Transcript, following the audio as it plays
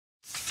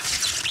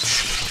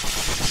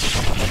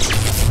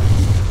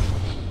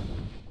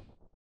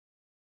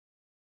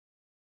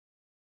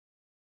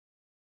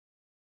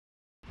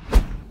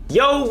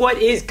Yo, what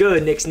is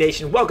good, Knicks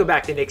Nation? Welcome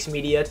back to Knicks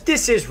Media.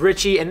 This is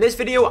Richie. In this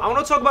video, I want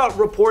to talk about a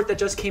report that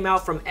just came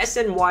out from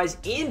SNY's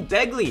Ian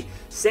Begley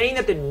saying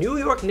that the New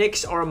York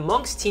Knicks are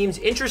amongst teams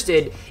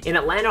interested in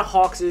Atlanta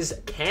Hawks'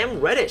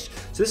 Cam Reddish.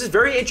 So this is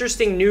very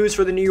interesting news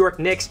for the New York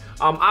Knicks.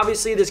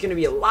 Obviously, there's going to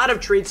be a lot of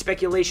trade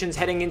speculations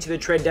heading into the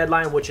trade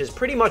deadline, which is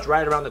pretty much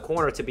right around the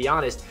corner, to be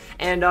honest.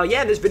 And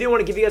yeah, in this video, I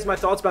want to give you guys my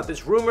thoughts about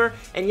this rumor.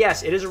 And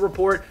yes, it is a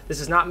report. This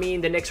does not mean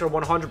the Knicks are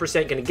 100%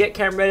 going to get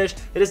Cam Reddish.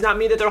 It does not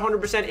mean that they're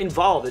 100%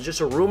 involved. It's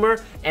just a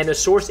rumor, and the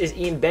source is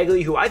Ian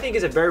Begley, who I think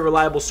is a very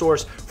reliable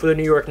source for the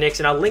New York Knicks.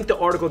 And I'll link the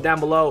article down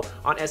below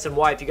on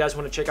SNY if you guys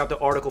want to check out the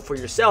article for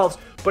yourselves.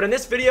 But in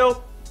this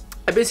video,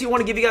 I basically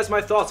want to give you guys my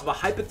thoughts of a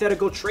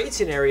hypothetical trade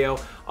scenario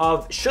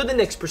of should the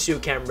Knicks pursue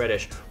Cam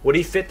Reddish? Would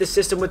he fit the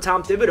system with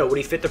Tom Thibodeau? Would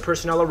he fit the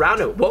personnel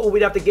around him? What would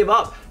we have to give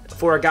up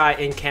for a guy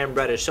in Cam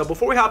Reddish? So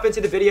before we hop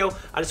into the video,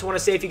 I just want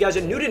to say if you guys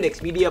are new to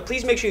Knicks Media,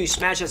 please make sure you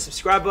smash that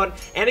subscribe button.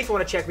 And if you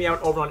want to check me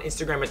out over on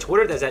Instagram and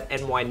Twitter, that's at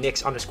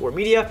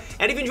NYKnicks_media.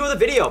 And if you enjoy the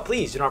video,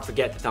 please do not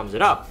forget to thumbs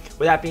it up.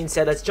 With that being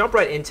said, let's jump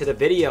right into the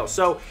video.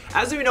 So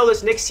as we know,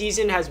 this Knicks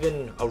season has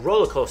been a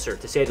roller coaster,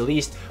 to say the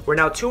least. We're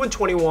now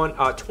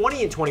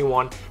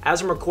 20-21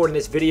 as I'm recording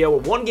this video.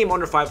 We're one game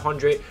under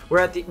 500.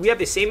 We have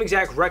the same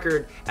exact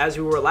record as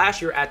we were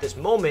last year at this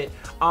moment.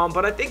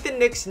 But I think the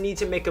Knicks need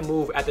to make a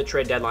move at the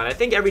trade deadline. I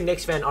think every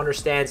Knicks fan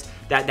understands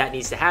that that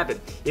needs to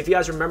happen. If you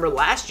guys remember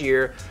last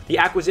year, the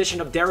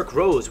acquisition of Derrick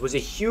Rose was a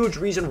huge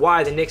reason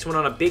why the Knicks went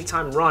on a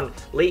big-time run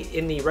late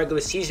in the regular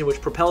season,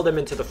 which propelled them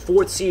into the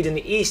 4th seed in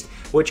the East,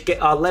 which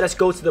let us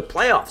go to the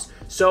playoffs.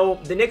 So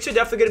the Knicks are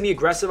definitely going to be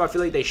aggressive. I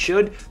feel like they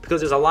should,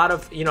 because there's a lot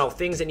of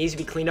things that needs to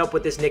be cleaned up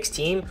with this Knicks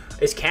team.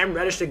 Is Cam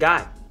Reddish the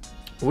guy?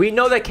 We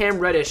know that Cam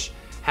Reddish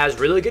has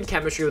really good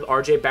chemistry with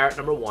RJ Barrett,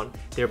 number one.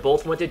 They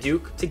both went to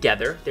Duke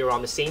together. They were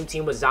on the same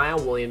team with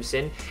Zion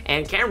Williamson.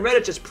 And Cam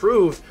Reddish has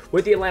proved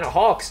with the Atlanta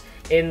Hawks,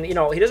 and he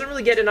doesn't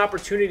really get an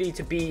opportunity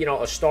to be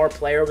a star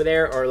player over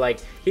there, or like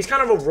he's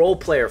kind of a role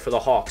player for the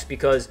Hawks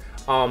because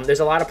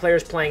there's a lot of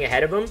players playing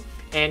ahead of him.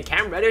 And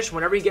Cam Reddish,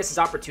 whenever he gets his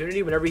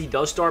opportunity, whenever he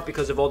does start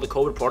because of all the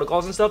COVID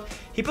protocols and stuff,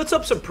 he puts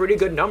up some pretty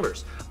good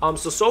numbers.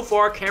 So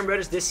far, Cam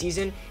Reddish this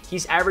season,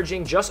 he's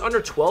averaging just under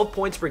 12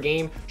 points per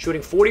game,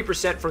 shooting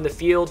 40% from the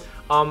field.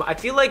 I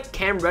feel like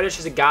Cam Reddish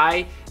is a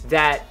guy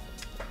that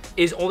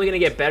is only going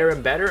to get better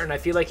and better, and I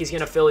feel like he's going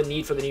to fill a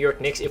need for the New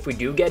York Knicks if we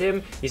do get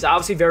him. He's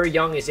obviously very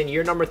young. He's in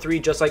year number 3,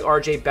 just like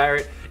RJ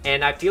Barrett,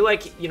 and I feel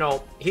like,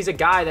 he's a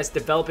guy that's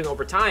developing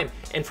over time,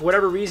 and for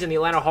whatever reason, the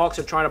Atlanta Hawks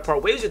are trying to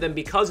part ways with him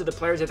because of the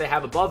players that they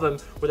have above him,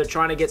 where they're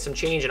trying to get some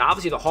change, and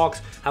obviously the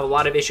Hawks have a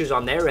lot of issues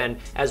on their end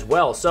as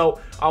well.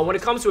 So when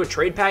it comes to a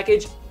trade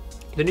package,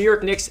 the New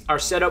York Knicks are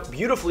set up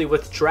beautifully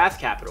with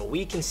draft capital.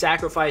 We can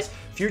sacrifice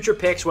future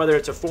picks, whether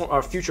it's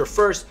a future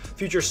first,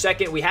 future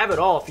second. We have it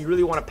all if you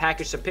really want to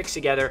package some picks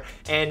together.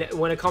 And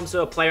when it comes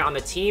to a player on the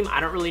team, I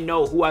don't really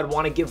know who I'd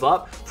want to give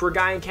up for a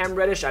guy in Cam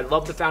Reddish. I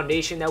love the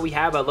foundation that we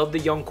have. I love the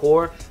young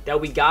core that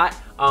we got.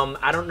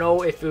 I don't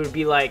know if it would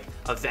be like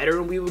a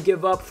veteran we would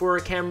give up for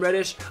Cam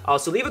Reddish.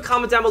 So leave a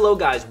comment down below,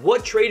 guys.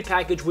 What trade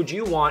package would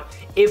you want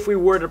if we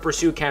were to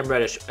pursue Cam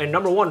Reddish? And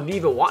number one, do you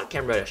even want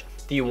Cam Reddish?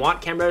 Do you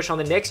want Cam Reddish on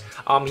the Knicks?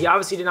 He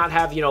obviously did not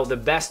have, the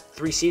best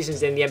 3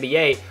 seasons in the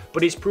NBA,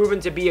 but he's proven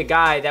to be a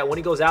guy that when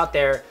he goes out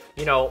there,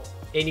 and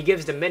he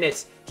gives the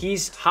minutes,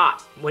 he's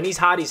hot. When he's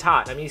hot, he's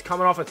hot. I mean, he's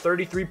coming off a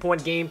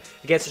 33-point game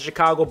against the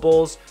Chicago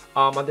Bulls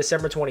on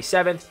December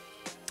 27th.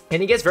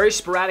 And he gets very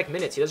sporadic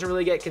minutes. He doesn't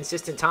really get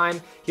consistent time.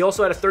 He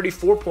also had a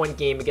 34-point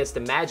game against the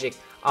Magic.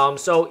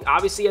 So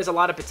obviously he has a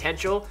lot of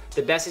potential.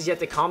 The best is yet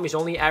to come. He's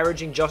only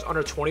averaging just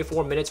under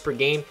 24 minutes per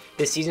game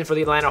this season for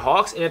the Atlanta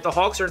Hawks. And if the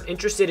Hawks are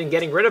interested in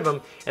getting rid of him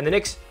and the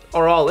Knicks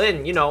are all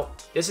in,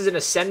 this is an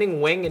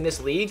ascending wing in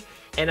this league.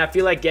 And I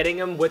feel like getting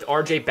him with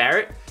RJ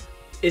Barrett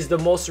is the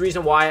most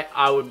reason why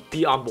I would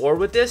be on board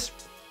with this,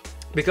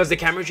 because the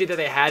chemistry that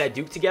they had at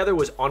Duke together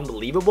was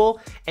unbelievable.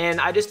 And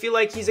I just feel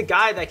like he's a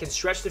guy that can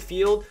stretch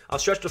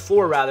the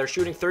floor rather,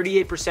 shooting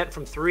 38%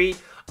 from 3,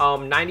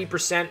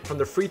 90% from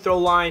the free throw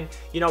line.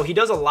 He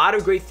does a lot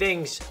of great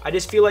things. I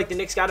just feel like the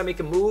Knicks got to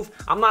make a move.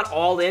 I'm not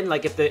all in.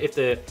 Like if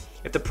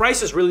the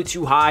price is really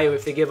too high, or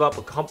if they give up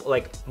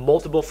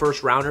multiple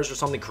first rounders or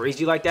something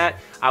crazy like that,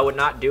 I would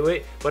not do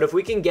it. But if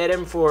we can get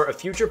him for a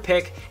future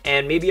pick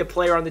and maybe a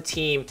player on the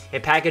team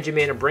and package him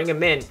in and bring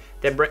him in,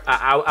 then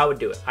I would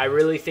do it. I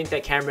really think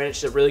that Cam Reddish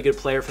is a really good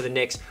player for the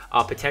Knicks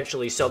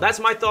potentially. So that's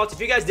my thoughts.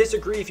 If you guys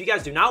disagree, if you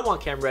guys do not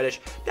want Cam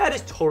Reddish, that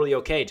is totally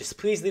okay. Just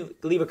please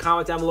leave a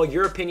comment down below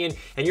your opinion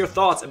and your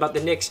thoughts about the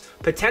Knicks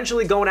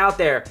potentially going out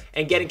there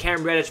and getting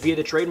Cam Reddish via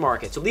the trade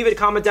market. So leave a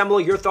comment down below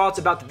your thoughts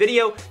about the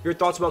video, your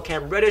thoughts about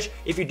Cam Reddish.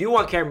 If you do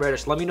want Cam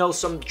Reddish, let me know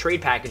some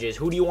trade packages.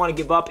 Who do you want to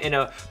give up in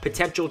a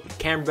potential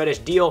Cam Reddish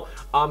deal?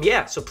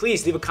 Yeah, so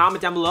please leave a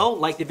comment down below.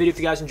 Like the video if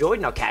you guys enjoyed,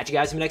 and I'll catch you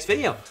guys in the next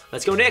video.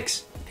 Let's go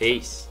Knicks.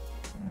 Peace.